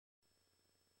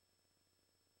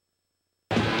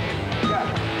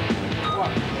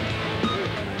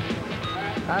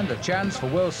And a chance for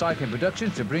World Cycling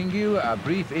Productions to bring you a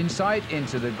brief insight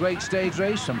into the great stage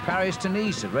race from Paris to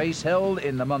Nice, a race held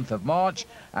in the month of March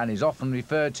and is often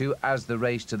referred to as the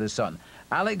race to the sun.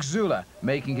 Alex Zula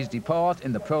making his depart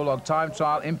in the prologue time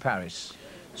trial in Paris.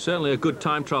 Certainly a good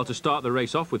time trial to start the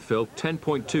race off with, Phil,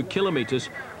 10.2 kilometres,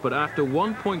 but after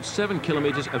 1.7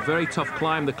 kilometres, a very tough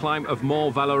climb, the climb of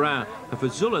Mont Valérien. And for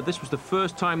Zula, this was the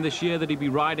first time this year that he'd be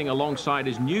riding alongside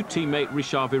his new teammate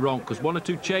Richard Virenque, because one or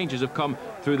two changes have come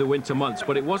through the winter months.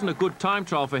 But it wasn't a good time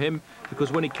trial for him,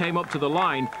 because when he came up to the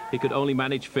line, he could only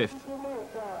manage fifth.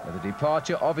 With the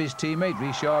departure of his teammate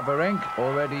Richard Virenque,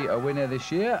 already a winner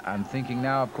this year, and thinking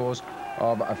now, of course,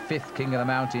 of a fifth King of the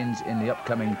Mountains in the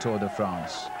upcoming Tour de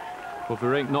France. Well,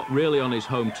 Virenque not really on his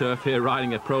home turf here,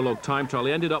 riding a prologue time trial.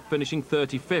 He ended up finishing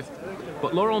 35th.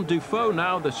 But Laurent Dufaux,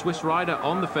 now the Swiss rider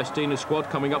on the Festina squad,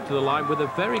 coming up to the line with a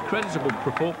very creditable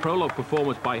prologue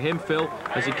performance by him, Phil.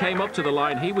 As he came up to the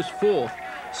line, he was fourth,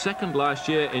 second last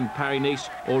year in Paris-Nice,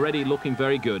 already looking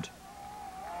very good.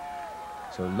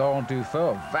 So Laurent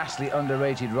Dufaux, a vastly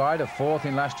underrated rider, fourth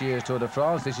in last year's Tour de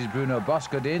France. This is Bruno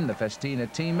Boscardin, the Festina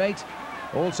teammate,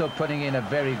 also putting in a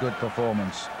very good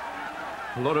performance.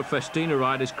 A lot of Festina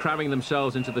riders cramming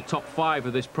themselves into the top five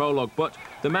of this prologue, but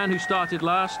the man who started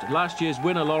last year's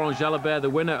winner, Laurent Jalabert, the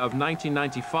winner of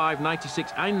 1995,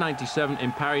 96 and 97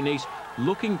 in Paris-Nice,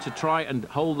 looking to try and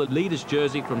hold the leader's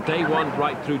jersey from day one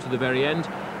right through to the very end.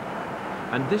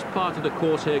 And this part of the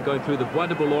course here, going through the Bois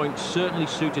de Boulogne, certainly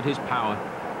suited his power.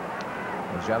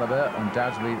 Well, Jalabert,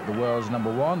 undoubtedly the world's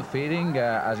 #1, feeling,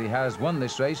 as he has won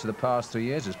this race for the past 3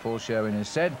 years, as Paul Sherwin has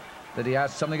said, that he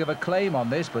has something of a claim on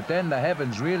this. But then the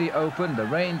heavens really opened, the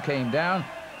rain came down,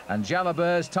 and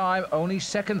Jalabert's time only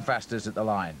second fastest at the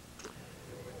line.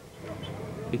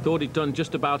 He thought he'd done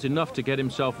just about enough to get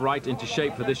himself right into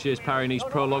shape for this year's Paris-Nice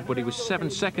prologue, but he was 7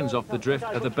 seconds off the drift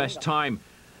at the best time.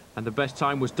 And the best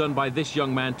time was done by this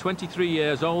young man, 23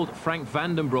 years old, Frank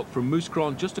Vandenbroucke from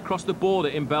Mouscron, just across the border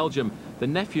in Belgium, the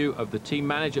nephew of the team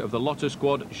manager of the Lotto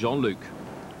squad, Jean-Luc.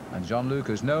 And Jean-Luc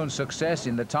has known success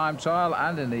in the time trial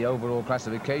and in the overall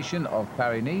classification of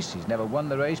Paris-Nice. He's never won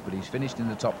the race, but he's finished in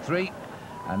the top 3.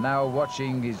 And now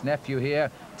watching his nephew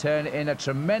here turn in a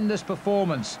tremendous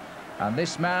performance. And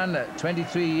this man,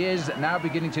 23 years, now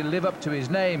beginning to live up to his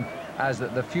name as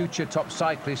the future top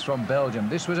cyclist from Belgium.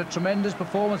 This was a tremendous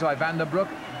performance by Vandenbroucke,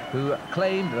 who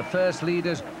claimed the first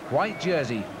leader's white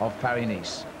jersey of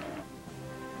Paris-Nice.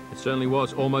 It certainly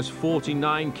was. Almost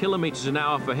 49 kilometres an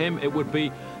hour for him. It would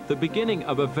be the beginning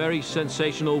of a very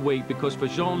sensational week, because for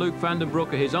Jean-Luc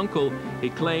Vandenbroucke, his uncle, he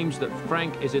claims that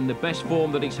Frank is in the best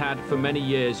form that he's had for many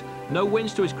years. No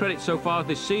wins to his credit so far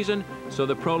this season, so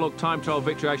the prologue time trial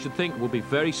victory, I should think, will be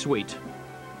very sweet.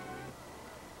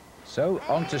 So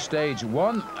on to stage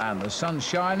 1, and the sun's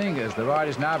shining as the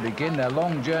riders now begin their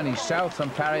long journey south from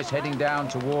Paris, heading down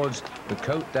towards the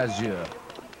Côte d'Azur.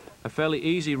 A fairly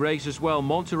easy race as well.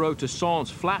 Montereau to Sens,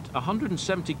 flat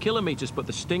 170 kilometres, but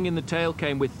the sting in the tail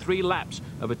came with 3 laps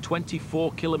of a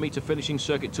 24-kilometre finishing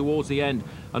circuit towards the end.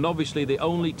 And obviously the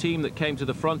only team that came to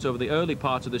the front over the early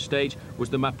part of the stage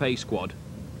was the Mappé squad.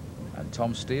 And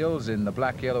Tom Steels in the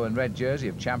black, yellow and red jersey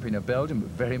of champion of Belgium,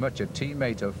 very much a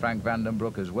teammate of Frank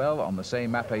Vandenbroucke as well, on the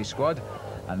same Mappé squad.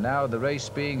 And now the race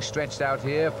being stretched out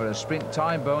here for a sprint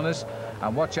time bonus.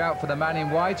 And watch out for the man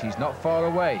in white, he's not far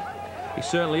away. He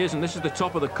certainly is, and this is the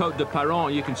top of the Côte de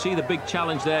Paron. You can see the big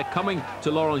challenge there coming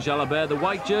to Laurent Jalabert. The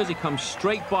white jersey comes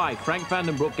straight by. Frank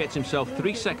Vandenbroucke gets himself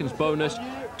 3 seconds bonus,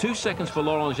 2 seconds for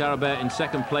Laurent Jalabert in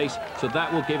second place, so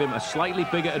that will give him a slightly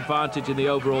bigger advantage in the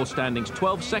overall standings.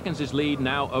 12 seconds his lead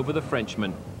now over the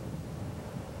Frenchman.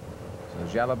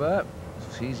 So Jalabert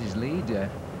sees his lead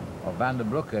of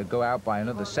Vandenbroucke go out by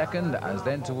another second, as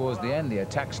then towards the end the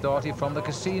attack started from the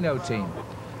Casino team.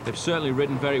 They've certainly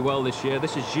ridden very well this year.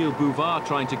 This is Gilles Bouvard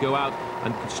trying to go out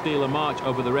and steal a march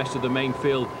over the rest of the main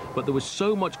field. But there was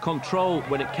so much control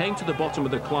when it came to the bottom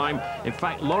of the climb. In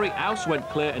fact, Laurie Aus went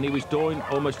clear, and he was joined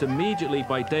almost immediately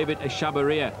by David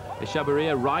Echavarria.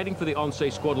 Echavarria, riding for the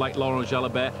Oncé squad like Laurent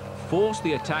Jalabert, forced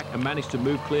the attack and managed to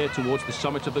move clear towards the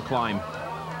summit of the climb.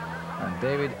 And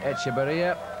David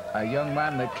Echavarria, a young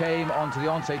man that came onto the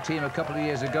Oncé team a couple of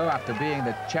years ago after being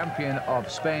the champion of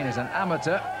Spain as an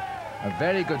amateur. A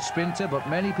very good sprinter, but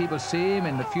many people see him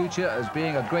in the future as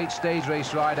being a great stage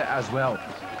race rider as well.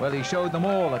 Well, he showed them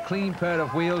all a clean pair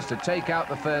of wheels to take out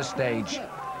the first stage.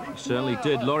 He certainly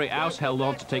did. Laurie Aus held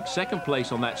on to take second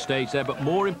place on that stage there, but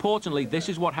more importantly, this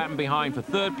is what happened behind. For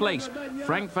third place,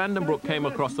 Frank Vandenbroucke came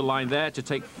across the line there to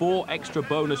take 4 extra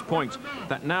bonus points.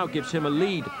 That now gives him a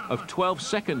lead of 12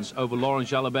 seconds over Laurent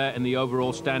Jalabert in the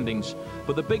overall standings.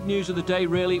 But the big news of the day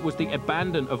really was the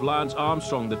abandon of Lance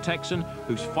Armstrong, the Texan,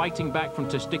 who's fighting back from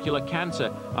testicular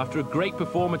cancer. After a great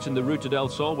performance in the Ruta del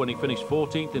Sol when he finished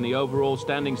 14th in the overall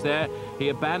standings there, he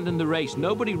abandoned the race.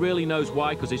 Nobody really knows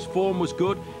why, because his form was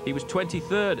good. He was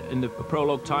 23rd in the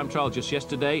prologue time trial just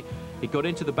yesterday. He got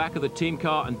into the back of the team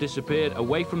car and disappeared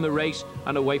away from the race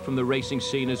and away from the racing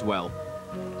scene as well.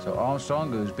 So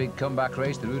Armstrong, whose big comeback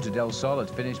race, the Ruta del Sol, had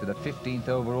finished with a 15th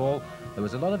overall. There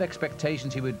was a lot of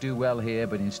expectations he would do well here,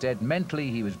 but instead, mentally,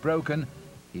 he was broken.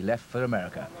 He left for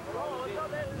America.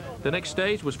 The next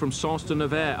stage was from Sens to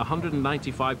Nevers,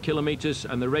 195 kilometers,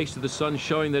 and the race to the sun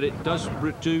showing that it does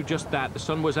do just that. The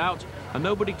sun was out, and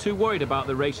nobody too worried about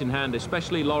the race in hand,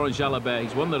 especially Laurent Jalabert.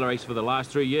 He's won the race for the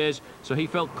last 3 years, so he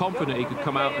felt confident he could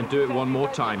come out and do it one more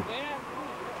time.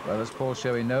 Well, as Paul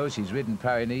Sherry knows, he's ridden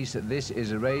Paris-Niza. This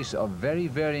is a race of very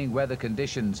varying weather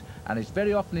conditions, and it's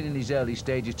very often in these early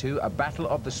stages too a battle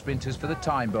of the sprinters for the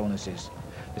time bonuses.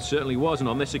 It certainly was, and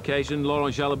on this occasion,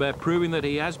 Laurent Jalabert proving that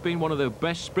he has been one of the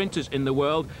best sprinters in the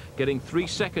world, getting 3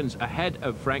 seconds ahead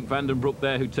of Frank Vandenbroucke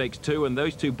there, who takes 2, and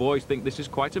those two boys think this is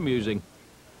quite amusing.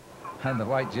 And the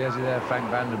white jersey there,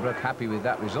 Frank Vandenbroucke, happy with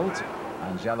that result,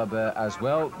 and Jalabert as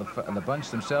well. The bunch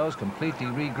themselves completely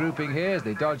regrouping here as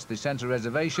they dodge the centre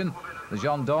reservation. The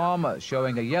gendarme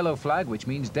showing a yellow flag, which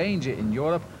means danger in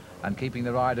Europe, and keeping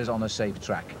the riders on a safe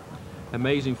track.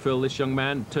 Amazing, Phil. This young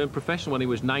man turned professional when he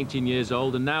was 19 years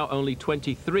old and now only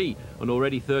 23 and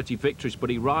already 30 victories, but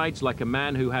he rides like a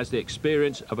man who has the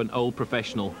experience of an old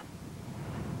professional.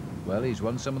 Well, he's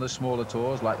won some of the smaller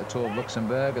tours like the Tour of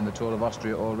Luxembourg and the Tour of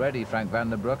Austria already, Frank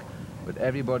Vandenbroucke, but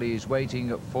everybody is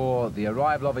waiting for the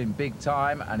arrival of him big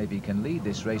time, and if he can lead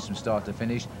this race from start to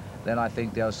finish, then I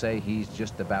think they'll say he's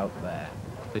just about there.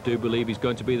 They do believe he's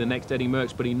going to be the next Eddie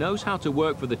Merckx, but he knows how to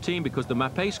work for the team because the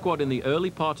Mappé squad in the early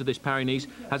part of this Paris-Nice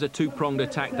has a 2-pronged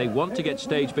attack. They want to get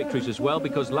stage victories as well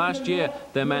because last year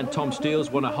their man Tom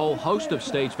Steels won a whole host of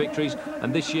stage victories,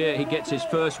 and this year he gets his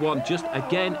first one, just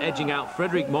again edging out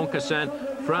Frédéric Moncassin,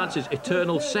 France's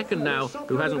eternal second now,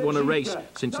 who hasn't won a race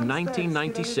since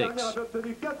 1996.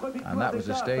 And that was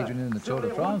a stage win in the Tour de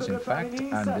France, in fact,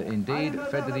 and indeed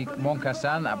Frédéric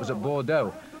Moncassin, that was at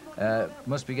Bordeaux.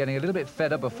 Must be getting a little bit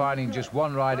fed up of finding just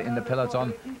one rider in the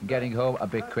peloton getting home a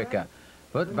bit quicker.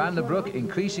 But Vandenbroucke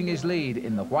increasing his lead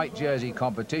in the white jersey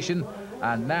competition,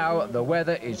 and now the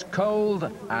weather is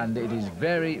cold and it is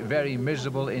very, very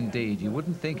miserable indeed. You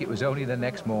wouldn't think it was only the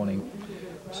next morning.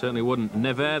 Certainly wouldn't.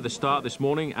 Nevers, the start this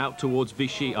morning, out towards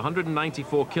Vichy,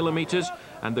 194 kilometres,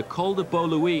 and the Col de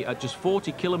Beau-Louis at just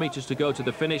 40 kilometres to go to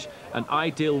the finish. An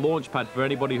ideal launch pad for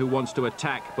anybody who wants to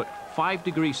attack, but 5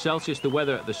 degrees Celsius the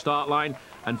weather at the start line,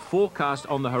 and forecast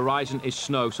on the horizon is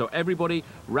snow. So everybody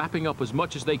wrapping up as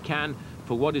much as they can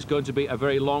for what is going to be a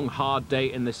very long, hard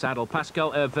day in the saddle.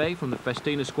 Pascal Hervé from the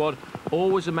Festina squad,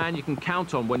 always a man you can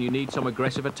count on when you need some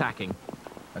aggressive attacking.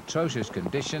 Atrocious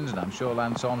conditions, and I'm sure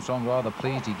Lance Armstrong rather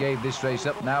pleased he gave this race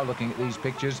up now looking at these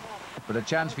pictures, but a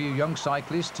chance for you young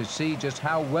cyclists to see just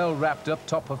how well wrapped up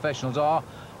top professionals are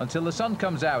until the sun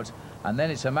comes out, and then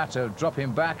it's a matter of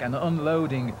dropping back and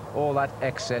unloading all that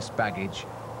excess baggage.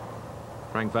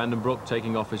 Frank Vandenbroucke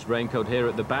taking off his raincoat here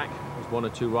at the back. There's 1 or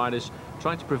 2 riders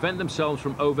trying to prevent themselves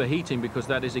from overheating, because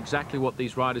that is exactly what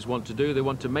these riders want to do. They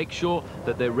want to make sure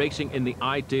that they're racing in the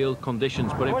ideal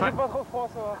conditions. But in fact,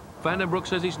 Vandenbroucke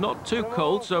says he's not too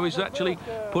cold, so he's actually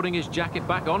putting his jacket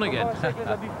back on again.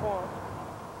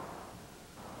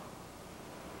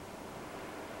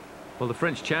 Well, the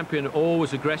French champion,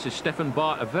 always aggressive, Stéphane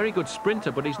Bart, a very good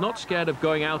sprinter, but he's not scared of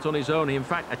going out on his own. He, in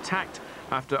fact, attacked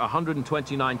after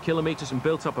 129 kilometres and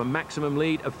built up a maximum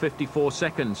lead of 54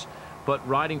 seconds. But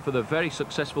riding for the very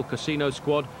successful Casino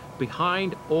squad,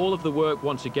 behind all of the work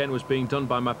once again was being done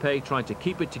by Mappé, trying to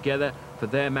keep it together for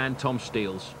their man Tom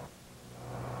Steels.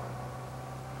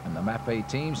 And the Mappé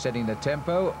team setting the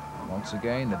tempo. Once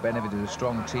again, the benefit of a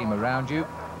strong team around you.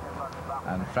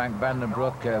 And Frank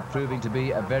Vandenbroucke proving to be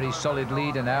a very solid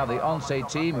leader now. The Once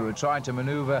team, who are trying to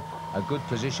manoeuvre a good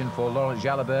position for Laurent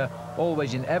Jalabert,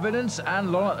 always in evidence.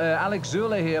 And Alex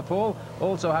Zülle here, Paul,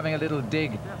 also having a little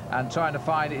dig and trying to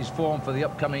find his form for the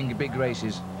upcoming big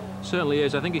races. Certainly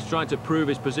is. I think he's trying to prove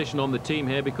his position on the team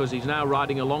here, because he's now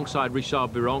riding alongside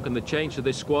Richard Virenque, and the change to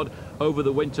this squad over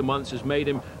the winter months has made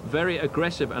him very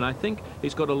aggressive, and I think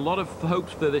he's got a lot of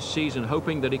hopes for this season,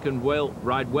 hoping that he can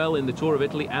ride well in the Tour of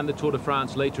Italy and the Tour de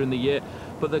France later in the year.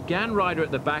 But the Gann rider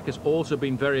at the back has also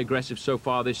been very aggressive so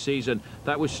far this season.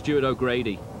 That was Stuart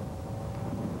O'Grady.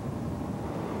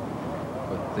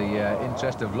 But the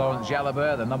interest of Laurent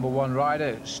Jalabert, the #1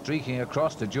 rider, streaking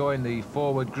across to join the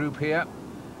forward group here.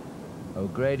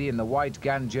 O'Grady in the white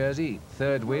Gann jersey,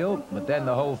 third wheel, but then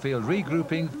the whole field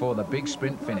regrouping for the big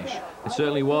sprint finish. It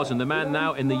certainly was, and the man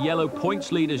now in the yellow points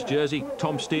leaders jersey,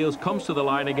 Tom Steels, comes to the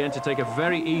line again to take a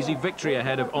very easy victory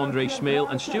ahead of Andre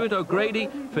Tchmil, and Stuart O'Grady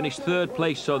finished third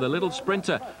place, so the little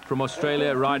sprinter from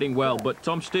Australia riding well. But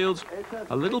Tom Steels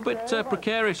a little bit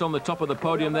precarious on the top of the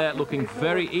podium there, looking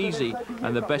very easy,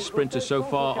 and the best sprinter so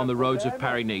far on the roads of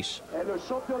Paris-Nice.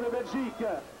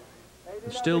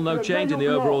 Still no change in the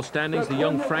overall standings. The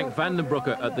young Frank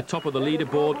Vandenbroucke at the top of the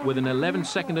leaderboard with an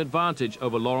 11-second advantage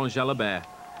over Laurent Jalabert.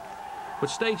 But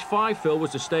stage 5, Phil,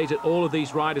 was the stage that all of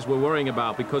these riders were worrying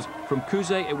about, because from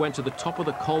Couzet it went to the top of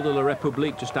the Col de la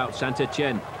République just out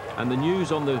Saint-Etienne, and the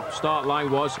news on the start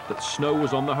line was that snow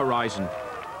was on the horizon.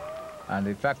 And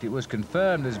in fact it was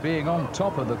confirmed as being on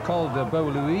top of the Col de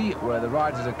Beau-Louis, where the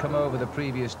riders had come over the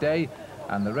previous day,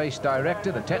 and the race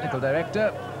director, the technical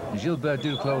director, Gilbert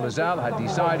Duclos-Lassalle, had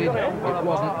decided it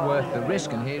wasn't worth the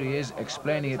risk, and here he is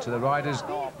explaining it to the riders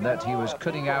that he was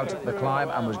cutting out the climb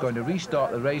and was going to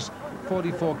restart the race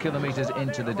 44 kilometres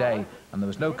into the day. And there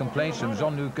was no complaints from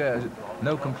Jean-Luc,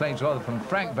 no complaints rather from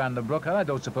Frank Vandenbroucke, and I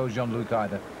don't suppose Jean-Luc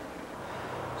either.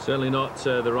 Certainly not.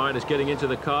 The riders getting into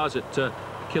the cars at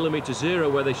kilometre 0,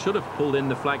 where they should have pulled in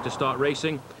the flag to start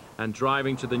racing, and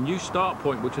driving to the new start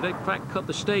point, which would in fact cut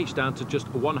the stage down to just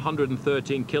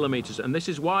 113 kilometres. And this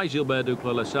is why Gilbert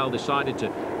Duclos-Lassalle decided to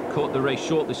cut the race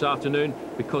short this afternoon,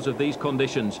 because of these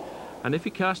conditions. And if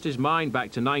he cast his mind back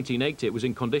to 1980, it was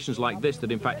in conditions like this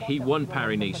that in fact he won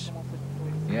Paris-Nice.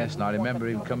 Yes, and I remember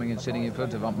him coming and sitting in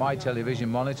front of my television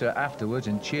monitor afterwards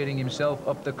and cheering himself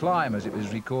up the climb as it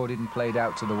was recorded and played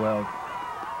out to the world.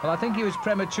 Well, I think he was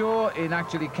premature in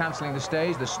actually cancelling the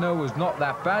stage. The snow was not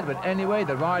that bad, but anyway,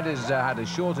 the riders had a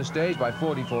shorter stage by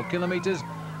 44 kilometres,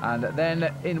 and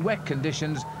then in wet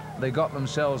conditions, they got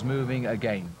themselves moving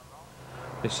again.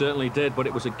 They certainly did, but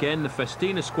it was again the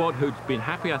Festina squad who'd been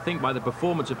happy, I think, by the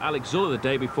performance of Alex Zuller the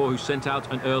day before, who sent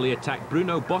out an early attack.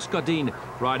 Bruno Boscardin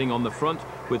riding on the front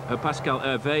with Pascal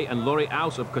Hervé and Laurie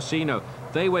Aus of Casino.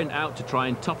 They went out to try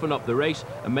and toughen up the race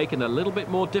and make it a little bit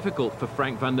more difficult for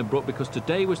Frank Vandenbroucke, because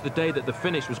today was the day that the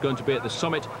finish was going to be at the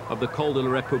summit of the Col de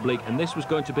la République, and this was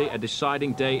going to be a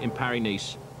deciding day in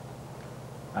Paris-Nice.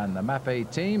 And the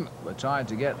Mapei team were trying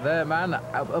to get their man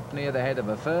up near the head of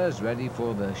affairs, ready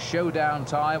for the showdown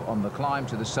time on the climb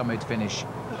to the summit finish.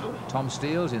 Tom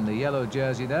Steels in the yellow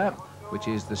jersey there, which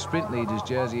is the sprint leader's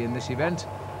jersey in this event.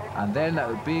 And then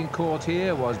being caught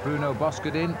here was Bruno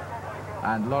Boscardin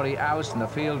and Laurie Aus in the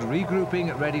field,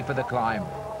 regrouping, ready for the climb.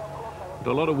 But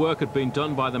a lot of work had been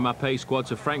done by the Mapei squad,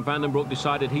 so Frank Vandenbroucke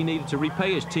decided he needed to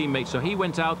repay his teammates, so he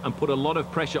went out and put a lot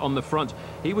of pressure on the front.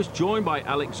 He was joined by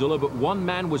Alex Zuller, but one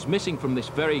man was missing from this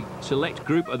very select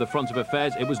group at the front of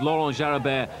affairs. It was Laurent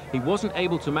Jalabert. He wasn't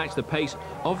able to match the pace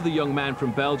of the young man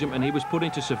from Belgium, and he was put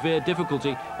into severe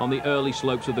difficulty on the early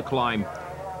slopes of the climb.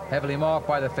 Heavily marked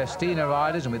by the Festina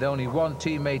riders, and with only one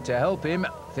teammate to help him,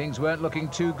 things weren't looking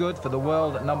too good for the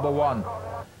world #1.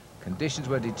 Conditions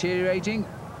were deteriorating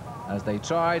as they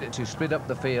tried to split up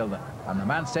the field, and the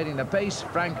man setting the pace,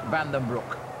 Frank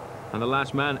Vandenbroucke. And the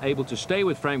last man able to stay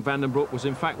with Frank Vandenbroucke was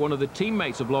in fact one of the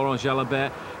teammates of Laurent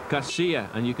Jalabert, Garcia,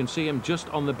 and you can see him just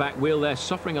on the back wheel there,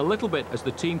 suffering a little bit as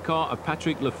the team car of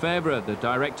Patrick Lefebvre, the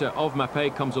director of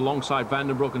Mapei, comes alongside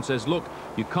Vandenbroucke and says, look,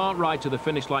 you can't ride to the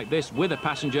finish like this with a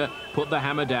passenger, put the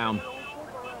hammer down.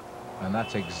 And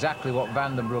that's exactly what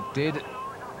Vandenbroucke did.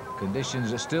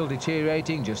 Conditions are still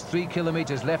deteriorating, just 3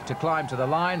 kilometres left to climb to the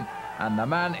line, and the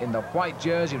man in the white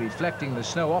jersey, reflecting the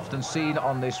snow often seen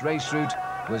on this race route,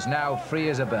 was now free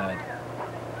as a bird.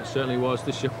 It certainly was.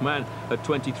 This young man at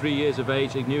 23 years of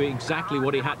age, he knew exactly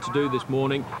what he had to do this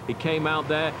morning. He came out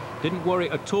there, didn't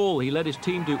worry at all. He let his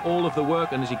team do all of the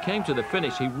work, and as he came to the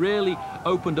finish, he really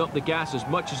opened up the gas as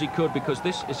much as he could, because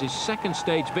this is his second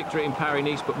stage victory in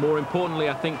Paris-Nice. But more importantly,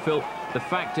 I think, Phil, the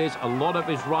fact is a lot of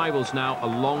his rivals now a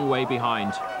long way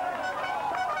behind.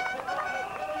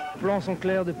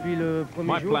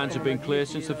 My plans have been clear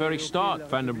since the very start,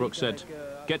 Vandenbroucke said.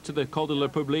 Get to the Col de la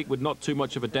République with not too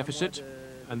much of a deficit,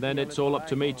 and then it's all up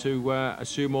to me to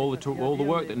assume all the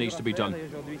work that needs to be done.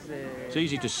 It's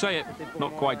easy to say it,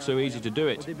 not quite so easy to do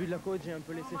it.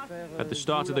 At the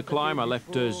start of the climb, I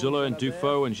left Zuller and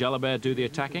Dufaux and Jalabert do the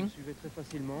attacking,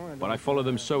 but I followed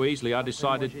them so easily I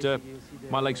decided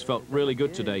my legs felt really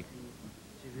good today.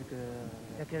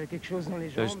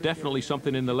 There's definitely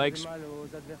something in the legs.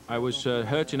 I was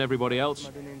hurting everybody else.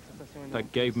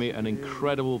 That gave me an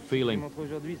incredible feeling.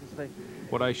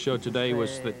 What I showed today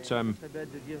was that I'm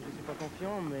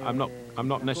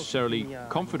not necessarily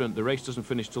confident the race doesn't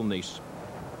finish till Nice.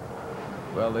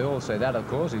 Well, they all say that, of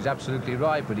course. He's absolutely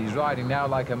right, but he's riding now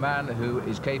like a man who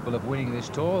is capable of winning this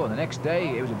tour. And the next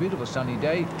day, it was a beautiful sunny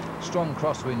day, strong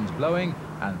crosswinds blowing,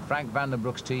 and Frank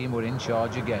Vandenbroucke's team were in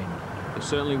charge again. They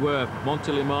certainly were.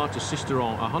 Montélimar to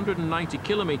Sisteron, 190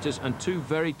 kilometers and two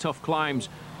very tough climbs.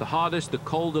 The hardest, the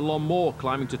Col de l'Homme,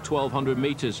 climbing to 1,200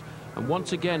 meters. And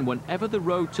once again, whenever the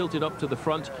road tilted up to the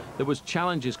front, there was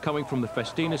challenges coming from the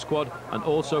Festina squad and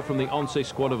also from the Once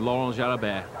squad of Laurent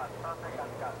Jalabert.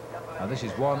 Now, this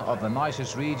is one of the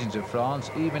nicest regions of France.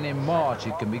 Even in March,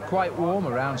 it can be quite warm,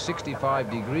 around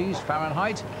 65 degrees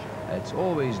Fahrenheit. It's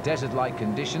always desert-like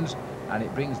conditions, and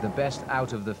it brings the best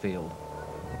out of the field.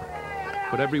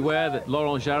 But everywhere that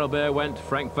Laurent Jalabert went,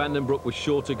 Frank Vandenbroucke was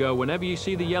sure to go. Whenever you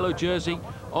see the yellow jersey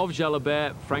of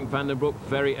Jalabert, Frank Vandenbroucke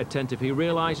very attentive. He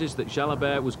realizes that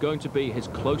Jalabert was going to be his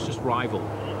closest rival.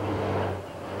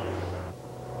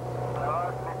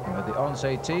 But the Once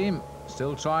team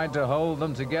still trying to hold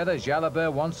them together.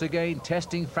 Jalabert once again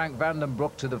testing Frank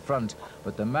Vandenbroucke to the front.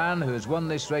 But the man who has won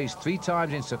this race 3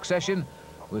 times in succession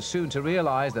was soon to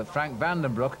realize that Frank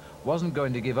Vandenbroucke wasn't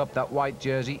going to give up that white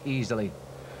jersey easily.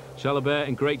 Jalabert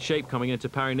in great shape coming into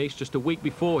Paris-Niza. Just a week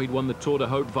before, he'd won the Tour de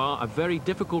Haute-Var, a very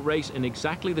difficult race in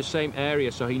exactly the same area,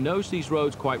 so he knows these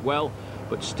roads quite well,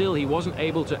 but still he wasn't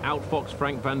able to outfox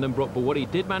Frank Vandenbroucke. But what he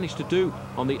did manage to do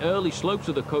on the early slopes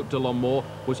of the Côte de l'Homme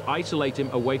was isolate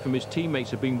him away from his teammates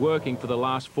who had been working for the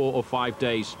last 4 or 5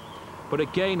 days. But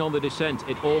again on the descent,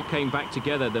 it all came back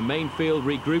together, the main field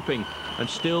regrouping, and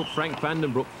still Frank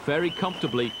Vandenbroucke very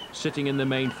comfortably sitting in the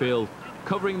main field,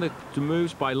 covering the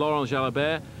moves by Laurent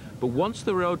Jalabert. But once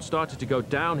the road started to go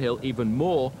downhill even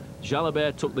more,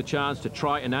 Jalabert took the chance to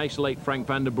try and isolate Frank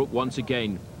Vandenbroucke once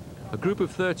again. A group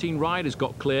of 13 riders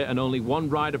got clear and only one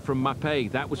rider from Mapei,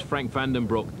 that was Frank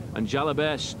Vandenbroucke. And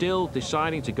Jalabert still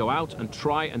deciding to go out and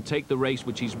try and take the race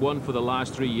which he's won for the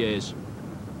last 3 years.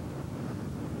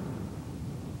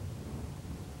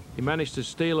 He managed to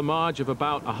steal a marge of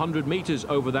about 100 meters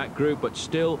over that group, but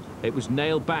still it was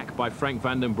nailed back by Frank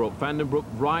Vandenbroucke. Vandenbroucke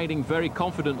riding very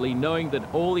confidently, knowing that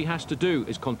all he has to do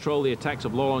is control the attacks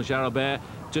of Laurent Jalabert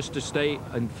just to stay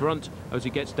in front as he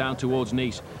gets down towards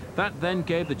Nice. That then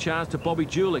gave the chance to Bobby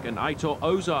Julich and Aitor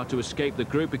Ozar to escape the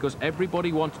group because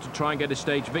everybody wanted to try and get a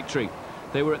stage victory.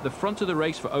 They were at the front of the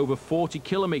race for over 40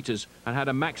 kilometers and had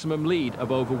a maximum lead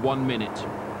of over 1 minute.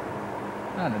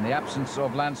 And in the absence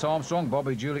of Lance Armstrong,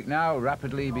 Bobby Julich now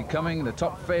rapidly becoming the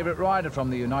top favourite rider from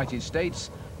the United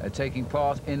States, taking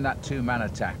part in that 2-man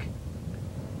attack.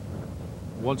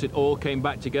 Once it all came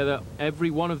back together,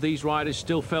 every one of these riders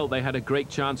still felt they had a great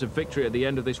chance of victory at the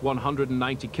end of this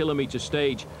 190-kilometre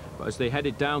stage. But as they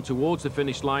headed down towards the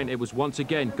finish line, it was once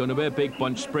again going to be a big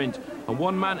bunch sprint. And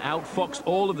one man outfoxed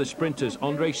all of the sprinters,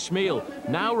 Tchmil,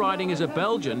 now riding as a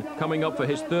Belgian, coming up for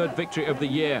his 3rd victory of the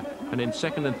year. And in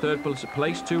 2nd and 3rd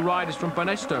place, 2 riders from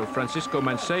Banesto, Francisco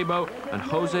Mancebo and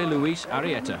Jose Luis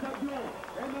Arrieta.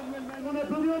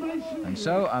 And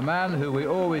so a man who we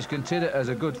always consider as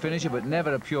a good finisher but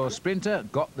never a pure sprinter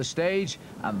got the stage,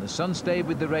 and the sun stayed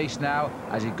with the race now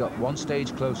as he got 1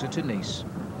 stage closer to Nice.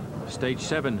 Stage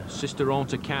 7, Sisteron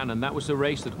to Cannes, and that was the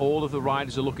race that all of the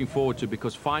riders are looking forward to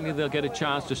because finally they'll get a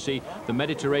chance to see the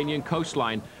Mediterranean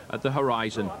coastline at the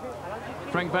horizon.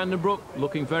 Frank Vandenbroucke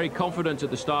looking very confident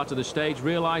at the start of the stage,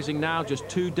 realizing now just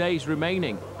 2 days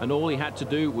remaining, and all he had to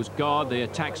do was guard the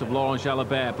attacks of Laurent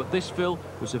Jalabert. But this, Phil,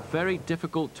 was a very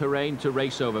difficult terrain to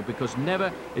race over because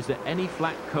never is there any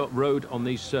flat road on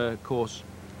this course.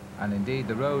 And indeed,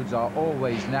 the roads are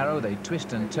always narrow, they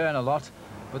twist and turn a lot,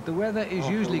 but the weather is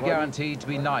usually guaranteed to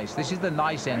be nice. This is the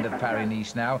nice end of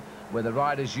Paris-Niza now, where the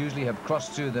riders usually have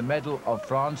crossed through the middle of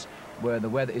France, where the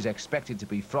weather is expected to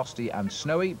be frosty and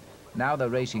snowy. Now they're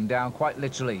racing down quite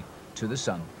literally to the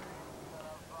sun.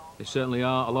 There certainly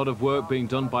are a lot of work being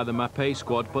done by the Mapei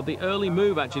squad, but the early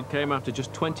move actually came after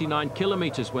just 29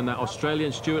 kilometers when that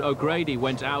Australian Stuart O'Grady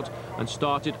went out and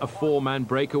started a 4-man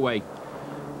breakaway.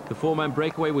 The 4-man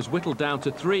breakaway was whittled down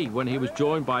to 3 when he was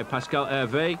joined by Pascal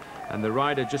Hervé and the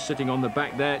rider just sitting on the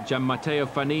back there, Gian Matteo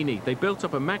Fanini. They built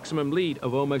up a maximum lead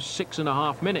of almost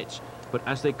 6.5 minutes. but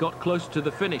as they got closer to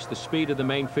the finish, the speed of the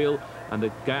main field and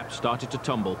the gap started to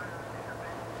tumble.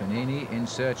 Fanini in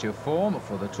search of form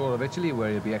for the Tour of Italy,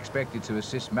 where he'll be expected to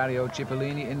assist Mario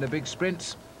Cipollini in the big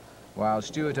sprints, while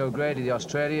Stuart O'Grady, the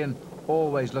Australian,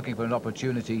 always looking for an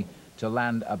opportunity to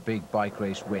land a big bike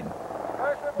race win.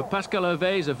 But Pascal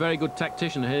Hervé is a very good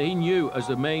tactician. He knew as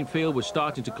the main field was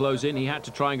starting to close in, he had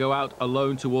to try and go out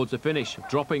alone towards the finish,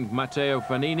 dropping Matteo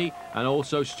Fanini and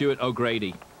also Stuart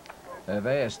O'Grady.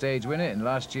 Hervé, a stage winner in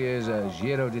last year's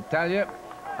Giro d'Italia,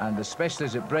 and a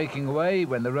specialist at breaking away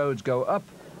when the roads go up.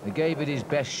 He gave it his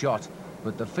best shot,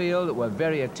 but the field were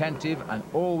very attentive and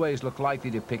always looked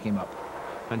likely to pick him up.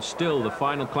 And still, the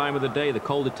final climb of the day, the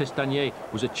Col de Testagnier,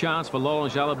 was a chance for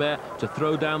Laurent Jalabert to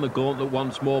throw down the gauntlet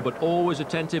once more, but always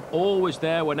attentive, always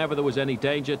there whenever there was any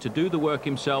danger to do the work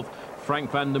himself.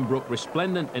 Frank Vandenbroucke,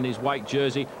 resplendent in his white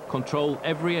jersey, controlled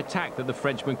every attack that the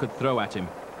Frenchman could throw at him.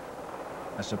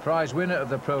 A surprise winner of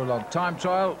the prologue time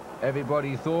trial.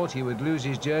 Everybody thought he would lose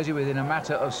his jersey within a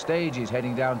matter of stages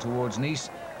heading down towards Nice.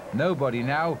 Nobody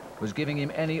now was giving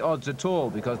him any odds at all,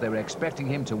 because they were expecting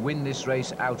him to win this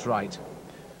race outright.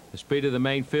 The speed of the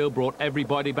main field brought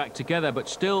everybody back together, but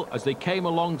still, as they came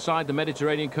alongside the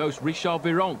Mediterranean coast, Richard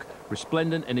Virenque,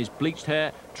 resplendent in his bleached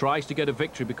hair, tries to get a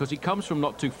victory because he comes from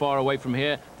not too far away from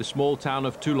here, the small town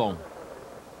of Toulon.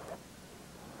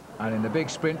 And in the big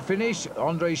sprint finish,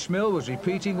 André Tchmil was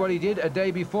repeating what he did a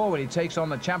day before when he takes on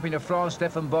the champion of France,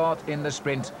 Stefan Bart, in the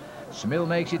sprint. Tchmil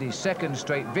makes it his second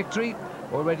straight victory.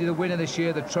 Already the winner this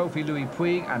year, the Trophy Louis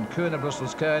Puig and Kuurne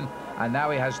Brussels-Kern, and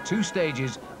now he has 2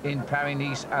 stages in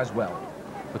Paris-Nice as well.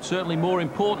 But certainly more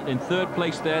important, in third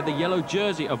place there, the yellow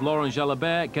jersey of Laurent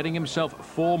Jalabert, getting himself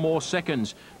 4 more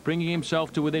seconds, bringing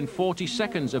himself to within 40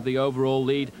 seconds of the overall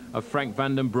lead of Frank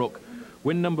Vandenbroucke.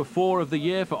 Win number 4 of the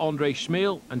year for André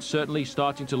Tchmil, and certainly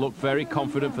starting to look very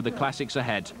confident for the classics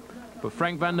ahead. But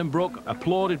Frank Vandenbroucke,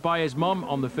 applauded by his mum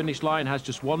on the finish line, has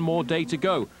just 1 more day to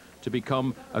go to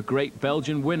become a great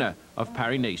Belgian winner of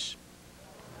Paris-Nice.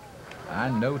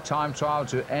 And no time trial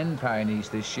to end Paris-Nice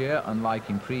this year, unlike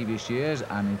in previous years.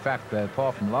 And in fact,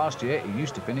 apart from last year, he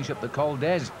used to finish up the Col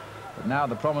d'Ez. But now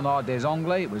the Promenade des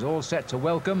Anglais was all set to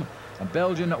welcome a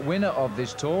Belgian winner of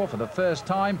this tour for the first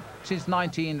time since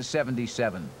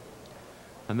 1977.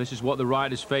 And this is what the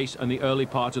riders face in the early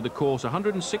part of the course.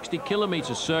 160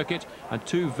 kilometre circuit and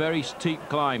 2 very steep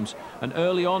climbs. And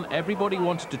early on, everybody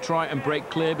wanted to try and break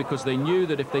clear because they knew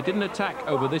that if they didn't attack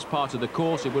over this part of the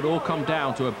course, it would all come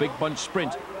down to a big bunch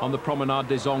sprint on the Promenade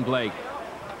des Anglais.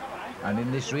 And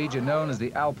in this region known as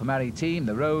the Alpes-Maritimes,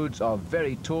 the roads are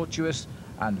very tortuous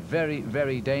and very,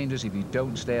 very dangerous if you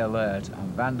don't stay alert.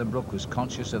 And Vandenbroucke was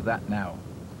conscious of that now.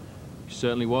 He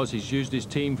certainly was. He's used his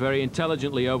team very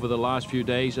intelligently over the last few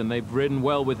days, and they've ridden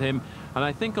well with him. And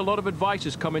I think a lot of advice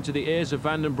has come into the ears of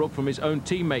Vandenbroucke from his own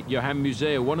teammate, Johan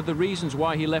Museeuw. One of the reasons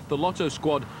why he left the Lotto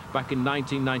squad back in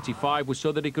 1995 was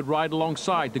so that he could ride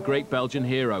alongside the great Belgian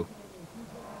hero.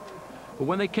 But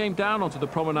when they came down onto the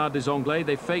Promenade des Anglais,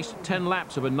 they faced 10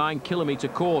 laps of a 9-kilometre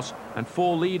course, and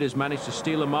 4 leaders managed to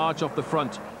steal a march off the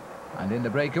front. And in the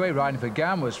breakaway, riding for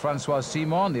GAM was Francois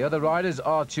Simon. The other riders,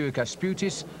 Arthur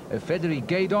Casputis, Frédéric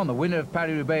Gaydon, the winner of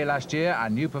Paris-Roubaix last year,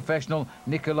 and new professional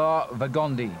Nicolas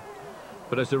Vagondi.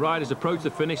 But as the riders approached the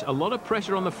finish, a lot of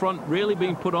pressure on the front really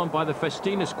being put on by the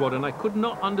Festina squad, and I could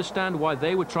not understand why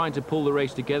they were trying to pull the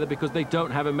race together, because they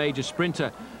don't have a major sprinter.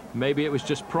 Maybe it was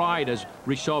just pride, as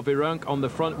Richard Virenque on the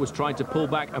front was trying to pull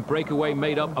back a breakaway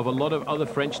made up of a lot of other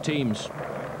French teams.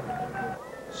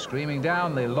 Screaming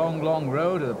down the long, long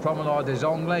road of the Promenade des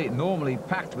Anglais, normally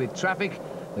packed with traffic,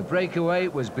 the breakaway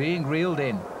was being reeled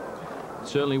in. It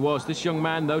certainly was. This young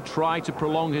man, though, tried to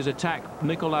prolong his attack.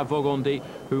 Nicolas Vagondi,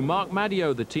 who Marc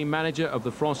Madiot, the team manager of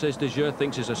the Française des Jeux,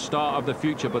 thinks is a star of the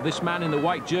future. But this man in the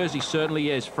white jersey certainly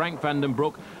is. Frank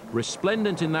Vandenbroucke,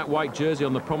 resplendent in that white jersey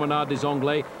on the Promenade des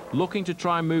Anglais, looking to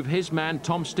try and move his man,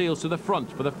 Tom Steels, to the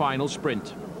front for the final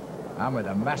sprint. And with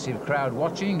a massive crowd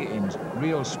watching in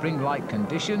real spring-like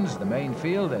conditions, the main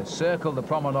field circled the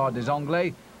Promenade des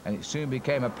Anglais, and it soon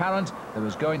became apparent there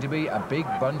was going to be a big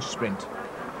bunch sprint.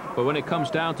 But when it comes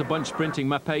down to bunch sprinting,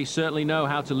 Mapei certainly know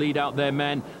how to lead out their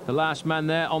men. The last man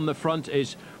there on the front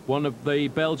is one of the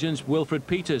Belgians, Wilfred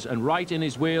Peters, and right in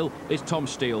his wheel is Tom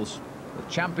Steels. The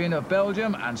champion of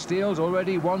Belgium, and Steels,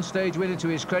 already 1 stage winner to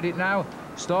his credit now,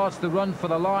 starts the run for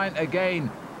the line again.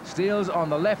 Steels on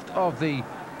the left of the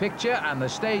picture, and the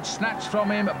stage snatched from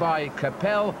him by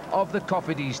Capel of the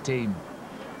Cofidis team.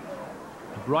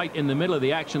 right in the middle of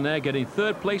the action there, getting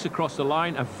third place across the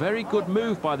line. A very good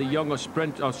move by the young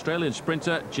Australian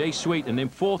sprinter, Jay Sweet. And in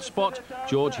fourth spot,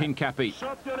 George Hincapie.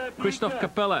 Christophe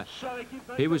Capella,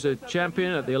 he was a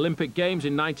champion at the Olympic Games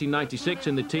in 1996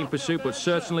 in the team pursuit, but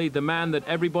certainly the man that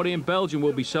everybody in Belgium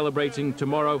will be celebrating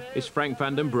tomorrow is Frank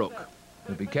Vandenbroucke.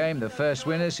 Who became the first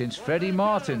winner since Freddie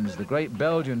Martins, the great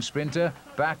Belgian sprinter,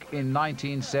 back in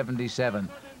 1977.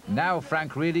 Now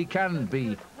Frank really can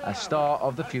be a star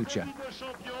of the future.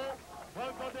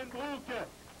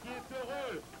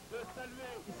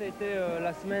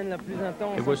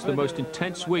 It was the most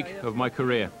intense week of my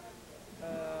career.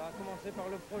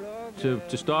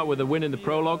 To start with a win in the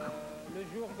prologue,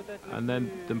 and then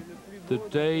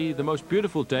the most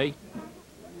beautiful day,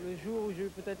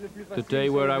 the day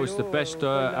where I was the best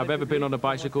I've ever been on a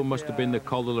bicycle, must have been the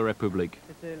Col de la République.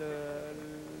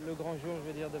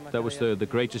 That was the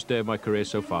greatest day of my career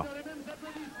so far.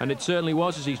 And it certainly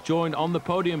was, as he's joined on the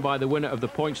podium by the winner of the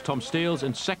points, Tom Steels,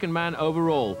 and second man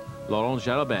overall, Laurent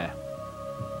Jalabert.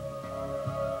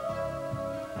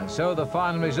 And so the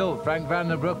final result, Frank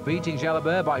Vandenbroucke beating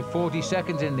Jalabert by 40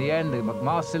 seconds in the end.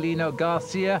 Marcelino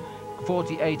García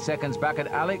 48 seconds back, at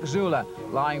Alex Zula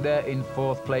lying there in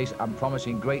fourth place and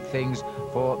promising great things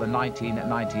for the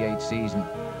 1998 season.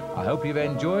 I hope you've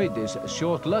enjoyed this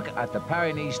short look at the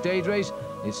Paris-Niza stage race.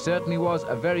 It certainly was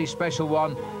a very special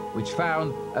one, which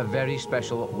found a very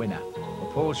special winner.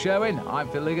 For Paul Sherwin, I'm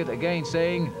Phil Liggett again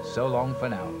saying so long for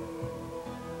now.